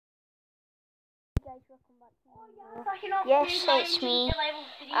guys, welcome back to my video. Yes, it's me,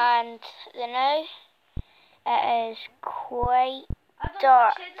 and now it is quite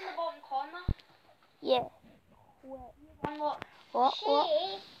dark. Yeah. What? I What?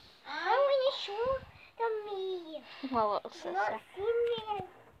 want to show me. My little sister.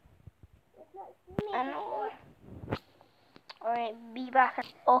 I know. Alright, be back.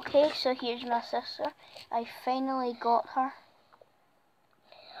 Okay, so here's my sister. I finally got her.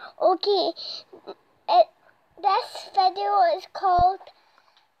 Okay, this video is called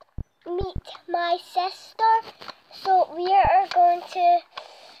Meet My Sister. So we are going to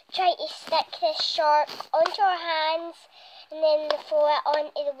try to stick this shark onto our hands and then throw it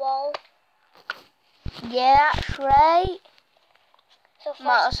onto the wall. Yeah, that's right. So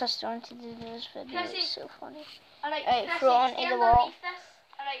My little first, sister wanted to do this video. It's so funny. Alright, throw it onto the wall.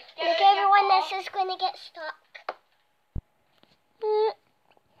 Look everyone, this is going to get stuck.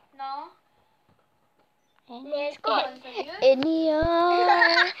 No. Let's go.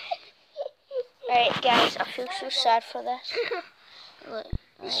 Right, guys, I feel so sad for this. Look,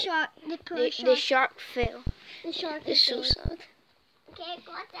 right. The shark fell. The shark It's so sad. Okay,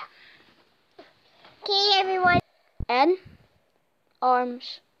 got that. Okay, everyone. In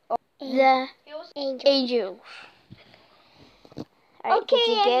arms of the angels. Right, Okay, did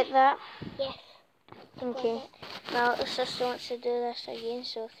you get that? Yes. Okay. Now the sister wants to do this again,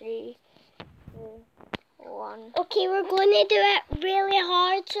 so 3, 2, 1. Okay, we're going to do it really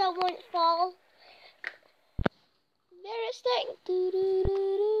hard so it won't fall. There it's like.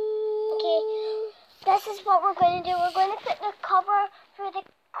 Okay, this is what we're going to do. We're going to put the cover through the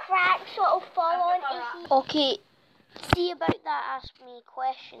crack so it'll fall on. Okay, see about that. Ask me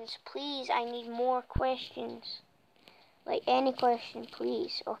questions, please. I need more questions. Like any question,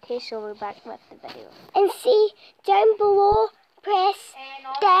 please. Okay, so we're back with the video. And see, down below, press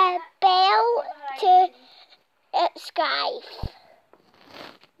the bell to subscribe.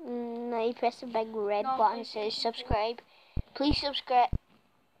 Now you press the big red button that says subscribe. Please subscribe.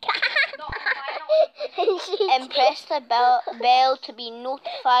 And press the bell to be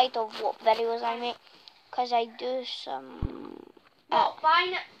notified of what videos I make. Because I do some a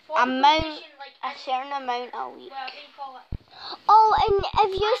certain amount a week. Oh, and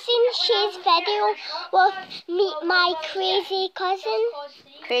have you seen Shay's video with Meet My Crazy Cousin?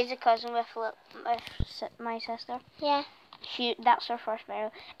 Crazy cousin with my sister. Yeah. That's her first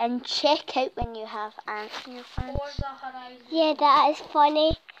video. And check out when you have ants in your pants. Yeah, that is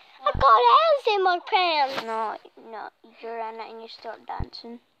funny. I got ants in my pants. No, you're in it and you start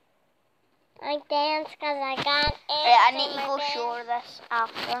dancing. I dance because I got ants. I need to go show this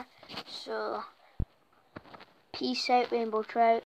after. So, peace out, Rainbow Trout.